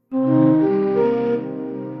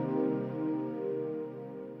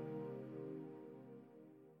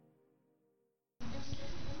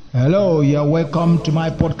Hello, you are welcome to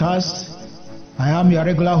my podcast. I am your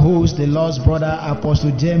regular host, the Lord's brother,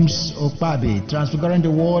 Apostle James Okpabi, transfiguring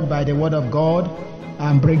the word by the word of God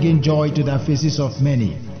and bringing joy to the faces of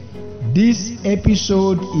many. This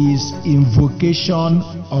episode is invocation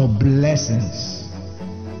of blessings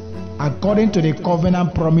according to the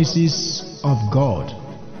covenant promises of God.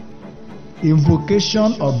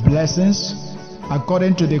 Invocation of blessings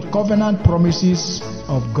according to the covenant promises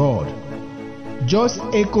of God. Just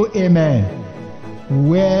echo amen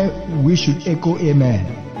where we should echo amen.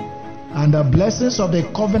 And the blessings of the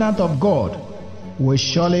covenant of God will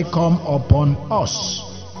surely come upon us,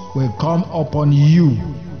 will come upon you.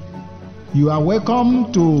 You are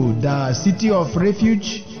welcome to the city of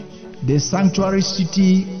refuge, the sanctuary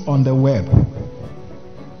city on the web.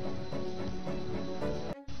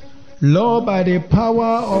 Lord, by the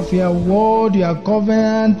power of your word, your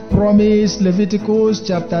covenant promise, Leviticus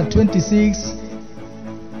chapter 26,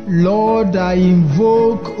 Lord, I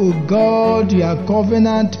invoke, O God, your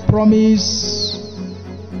covenant promise.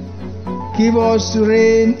 Give us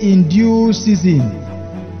rain in due season.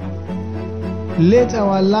 Let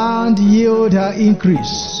our land yield her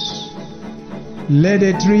increase. Let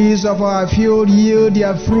the trees of our field yield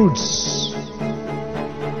their fruits.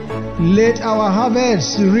 Let our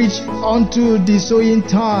harvest reach unto the sowing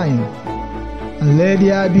time. And let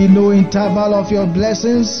there be no interval of your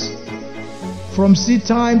blessings from seed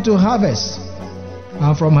time to harvest,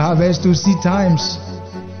 and from harvest to seed times.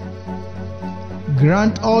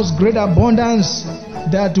 Grant us great abundance,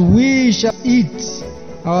 that we shall eat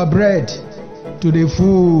our bread to the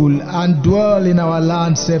full and dwell in our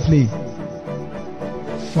land safely.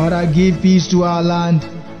 Father, give peace to our land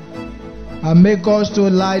and make us to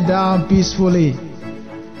lie down peacefully,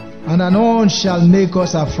 and none shall make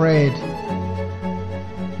us afraid.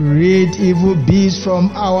 Rid evil beasts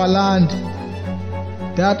from our land,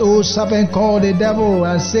 that old serpent called the devil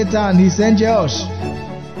and Satan, his angels,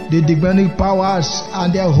 the demonic powers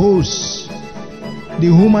and their hosts,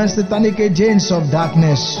 the human satanic agents of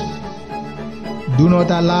darkness. Do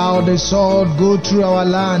not allow the sword go through our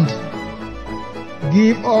land.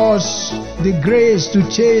 Give us the grace to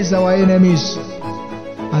chase our enemies,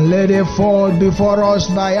 and let them fall before us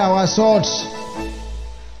by our swords.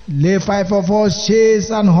 Let 5 of us chase,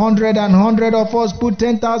 and 100 of us put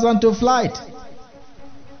 10,000 to flight.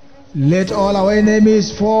 Let all our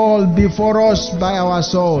enemies fall before us by our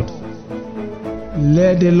sword.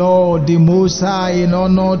 Let the Lord, the Most High, in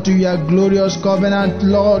honor to your glorious covenant,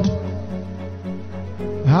 Lord,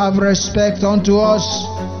 have respect unto us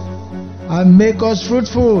and make us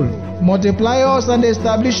fruitful. Multiply us and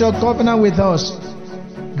establish your covenant with us.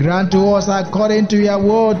 Grant to us according to your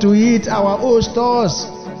word to eat our old stores,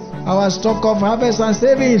 our stock of harvest and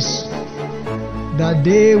savings, that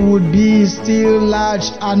they would be still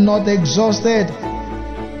large and not exhausted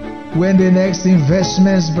when the next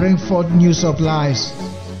investments bring forth new supplies.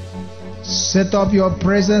 Set up your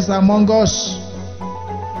presence among us,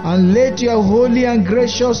 and let your holy and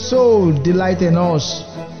gracious soul delight in us.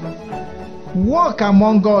 Walk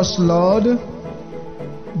among us, Lord.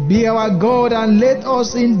 Be our God, and let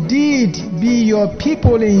us indeed be your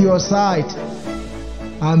people in your sight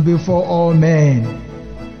and before all men.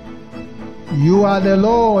 You are the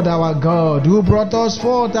Lord our God, who brought us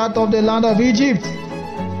forth out of the land of Egypt,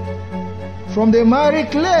 from the miry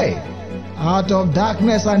clay, out of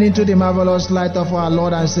darkness and into the marvelous light of our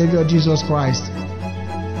Lord and Savior Jesus Christ,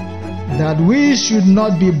 that we should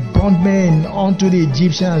not be bondmen unto the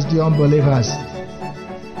Egyptians, the unbelievers.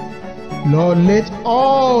 Lord, let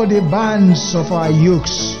all the bands of our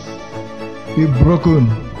yokes be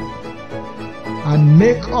broken, and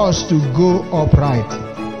make us to go upright.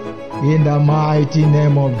 In the mighty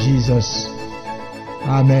name of Jesus.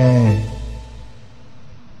 Amen.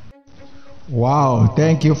 Wow,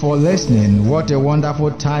 thank you for listening. What a wonderful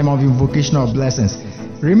time of invocation of blessings.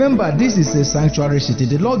 Remember, this is a sanctuary city.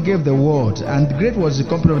 The Lord gave the word, and great was the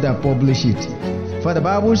company that published it. For the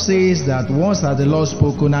Bible says that once has the Lord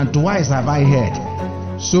spoken, and twice have I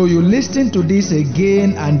heard. So you listen to this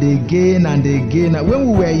again and again and again. When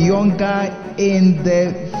we were younger in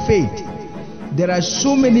the faith, there are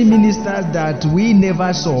so many ministers that we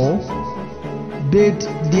never saw, but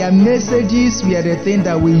their messages were the thing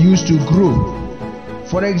that we used to grow.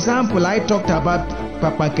 For example, I talked about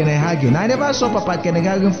Papa Kennehagen. I never saw Papa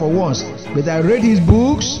Kennehagen for once, but I read his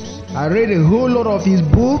books. I read a whole lot of his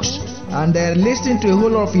books, and I listened to a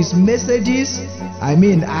whole lot of his messages. I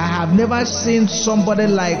mean, I have never seen somebody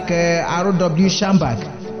like R.W.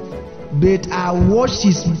 Shambach. But I watched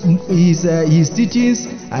his teachings.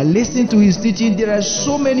 I listened to his teaching. There are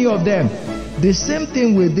so many of them. The same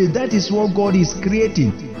thing with it. That is what God is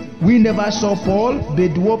creating. We never saw Paul,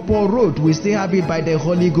 but what Paul wrote, we still have it by the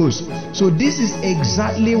Holy Ghost. So this is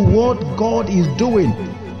exactly what God is doing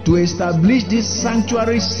to establish this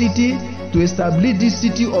sanctuary city, to establish this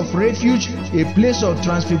city of refuge, a place of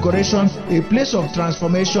transfiguration, a place of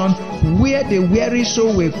transformation, where the weary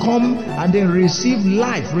soul will come and then receive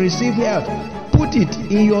life, receive health. Put it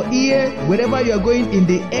in your ear wherever you are going, in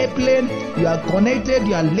the airplane, you are connected,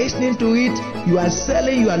 you are listening to it, you are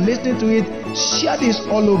selling, you are listening to it. Share this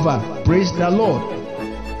all over. Praise the Lord.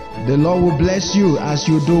 The Lord will bless you as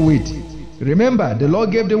you do it. Remember, the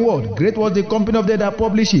Lord gave the word. Great was the company of them that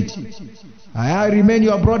published it. I remain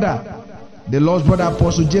your brother, the Lord's brother,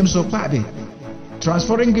 Apostle James Okpabe,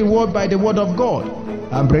 transferring the word by the word of God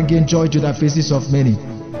and bringing joy to the faces of many.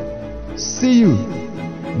 See you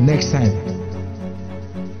next time.